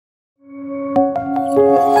Hey,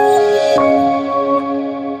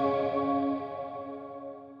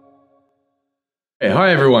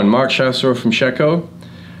 hi everyone, Marc Chasserot from Shecco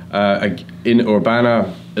in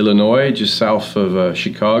Urbana, Illinois, just south of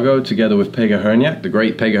Chicago, together with Pega Hrnjak, the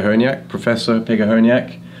great Pega Hrnjak, Professor Pega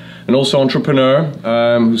Hrnjak, and also entrepreneur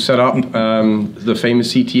who set up the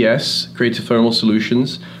famous CTS, Creative Thermal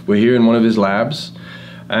Solutions. We're here in one of his labs,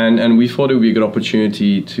 and we thought it would be a good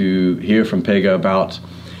opportunity to hear from Pega about,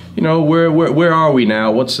 you know, where are we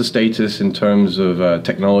now? What's the status in terms of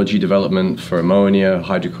technology development for ammonia,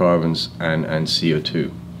 hydrocarbons, and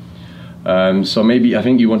CO2? So maybe, I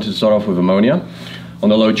think you wanted to start off with ammonia, on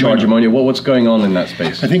the low charge ammonia. What's going on in that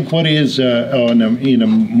space? I think what is in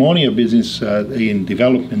ammonia business, in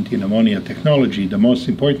development in ammonia technology, the most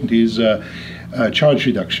important is charge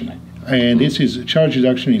reduction. And this is, charge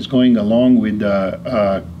reduction is going along with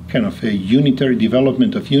kind of a unitary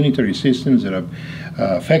development of unitary systems that are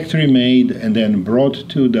factory made and then brought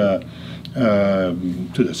to the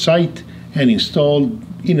site and installed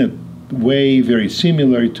in a way very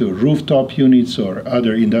similar to rooftop units or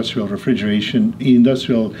other industrial refrigeration,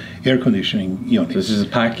 industrial air conditioning units. This is a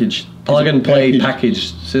packaged, plug-and-play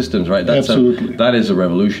packaged systems, right? That's Absolutely. That is a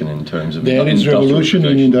revolution in terms of that is revolution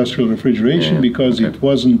in industrial refrigeration, because it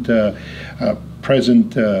wasn't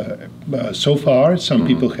present so far. Some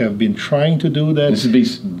people have been trying to do that. This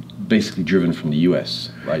is basically driven from the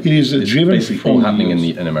U.S., right? It is driven basically from all the happening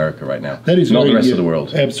US. in America right now. That is not very, the rest of the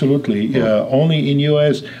world. Absolutely, only in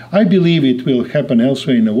U.S. I believe it will happen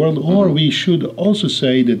elsewhere in the world. Or we should also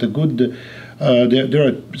say that there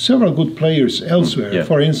are several good players elsewhere.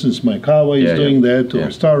 For instance, Maikawa is doing that, or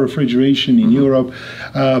Star Refrigeration in Europe.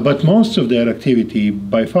 But most of that activity,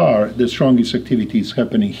 by far, the strongest activity is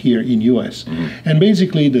happening here in U.S. And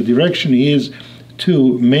basically, the direction is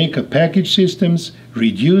to make a package systems,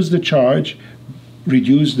 reduce the charge,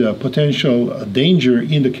 reduce the potential danger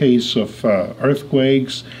in the case of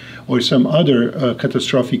earthquakes or some other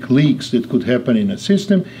catastrophic leaks that could happen in a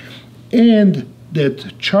system, and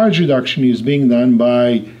that charge reduction is being done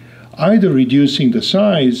by either reducing the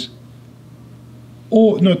size,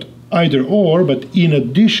 or not either or, but in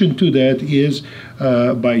addition to that is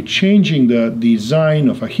by changing the design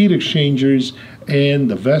of a heat exchangers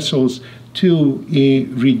and the vessels to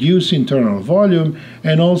reduce internal volume,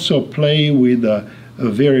 and also play with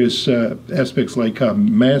various aspects like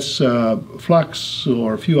mass flux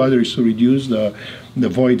or a few others to reduce the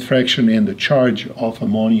void fraction and the charge of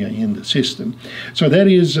ammonia in the system. So that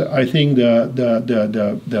is, I think,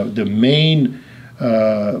 the main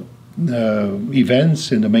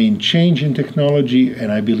events and the main change in technology,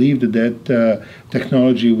 and I believe that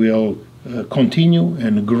technology will continue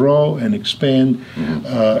and grow and expand,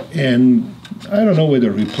 and I don't know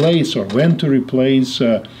whether replace or when to replace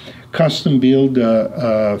custom-built,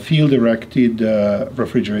 field-directed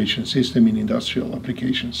refrigeration system in industrial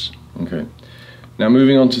applications. Okay. Now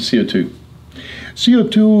moving on to CO2.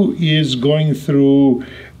 CO2 is going through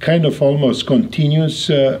kind of almost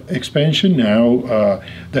continuous expansion now.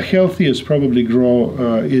 The healthiest probably growth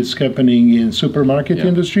is happening in supermarket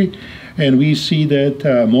industry, and we see that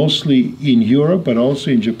mostly in Europe, but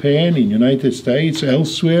also in Japan, in United States,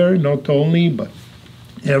 elsewhere, not only, but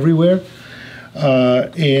everywhere.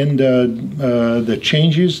 And the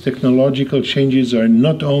changes, technological changes, are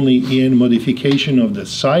not only in modification of the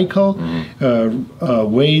cycle,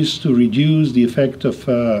 ways to reduce the effect of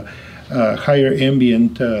higher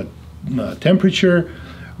ambient temperature,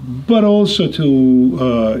 but also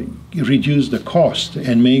to reduce the cost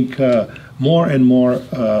and make more and more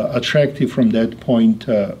attractive from that point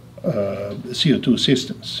CO2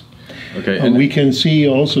 systems. Okay, and we can see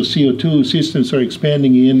also CO2 systems are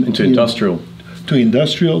expanding into industrial. To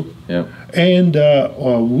industrial. Yeah. And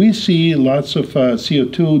we see lots of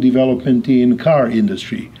CO2 development in car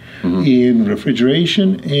industry, in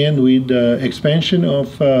refrigeration, and with the expansion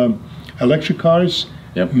of electric cars.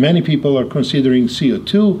 Many people are considering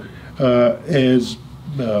CO2 as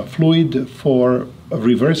fluid for a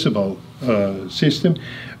reversible system,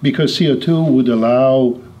 because CO2 would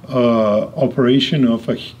allow operation of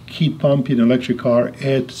a heat pump in an electric car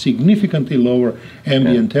at significantly lower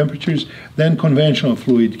ambient temperatures than conventional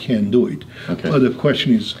fluid can do it. But the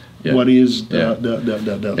question is, what is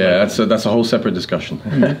that's a whole separate discussion.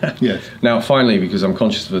 Yes. Now, finally, because I'm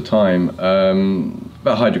conscious of the time,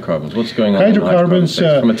 about hydrocarbons. What's going on? Hydrocarbons,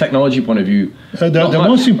 from a technology point of view, the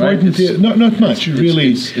most important, right? not much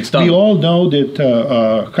really. It's done. We all know that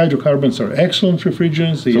hydrocarbons are excellent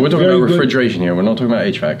refrigerants. So we're talking about refrigeration here. We're not talking about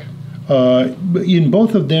HVAC. In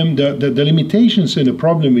both of them, the limitations and the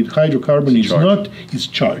problem with hydrocarbon is not its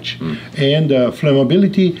charge and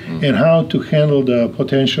flammability and how to handle the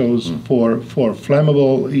potentials for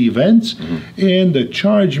flammable events. And the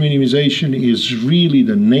charge minimization is really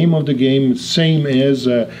the name of the game, same as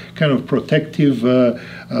kind of protective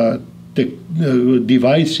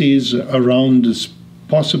devices around this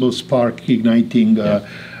possible spark igniting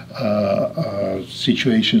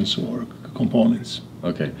situations or components.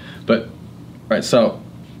 Okay, but right, so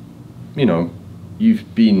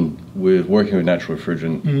you've been working with natural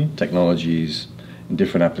refrigerant technologies in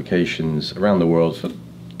different applications around the world for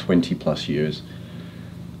 20 plus years.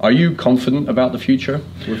 Are you confident about the future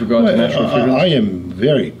with regard to natural refrigerants? I am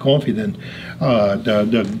very confident.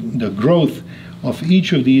 The growth of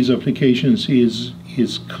each of these applications is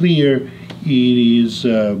clear. It is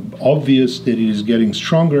obvious that it is getting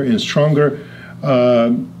stronger and stronger.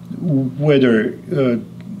 Whether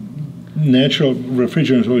natural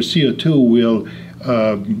refrigerants or CO2 will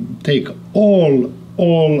take all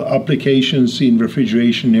applications in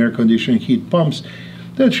refrigeration, air conditioning, heat pumps,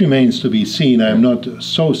 that remains to be seen. I'm not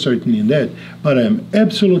so certain in that, but I'm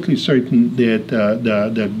absolutely certain that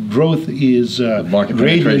the growth is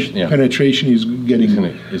penetration is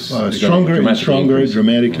getting stronger and stronger,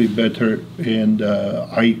 dramatically better, and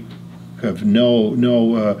I have no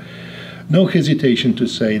hesitation to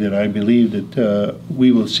say that I believe that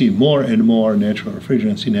we will see more and more natural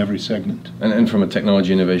refrigerants in every segment. And from a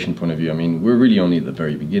technology innovation point of view, I mean, we're really only at the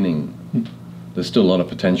very beginning. There's still a lot of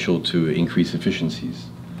potential to increase efficiencies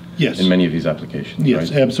in many of these applications.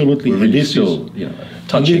 Yes, right? absolutely. We're really and this still is,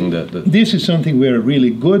 touching the... This is something where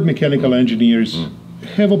really good mechanical engineers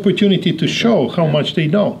have opportunity to show how much they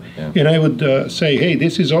know. And I would say, hey,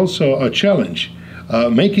 this is also a challenge.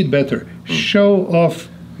 Make it better. Show off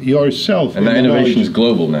yourself. And that innovation is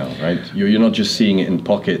global now, right? You're not just seeing it in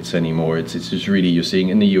pockets anymore. It's just really, you're seeing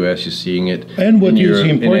it in the US, you're seeing it and what in is Europe,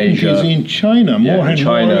 important in Asia. Is in China. More and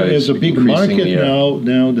China more as a big market now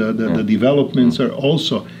the developments are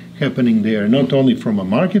also happening there, not only from a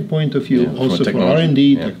market point of view, also for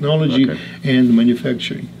R&D, technology, and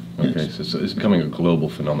manufacturing. Okay, so it's becoming a global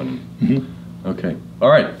phenomenon. Okay. All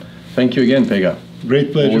right. Thank you again, Pega.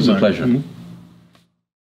 Great pleasure. Always a pleasure.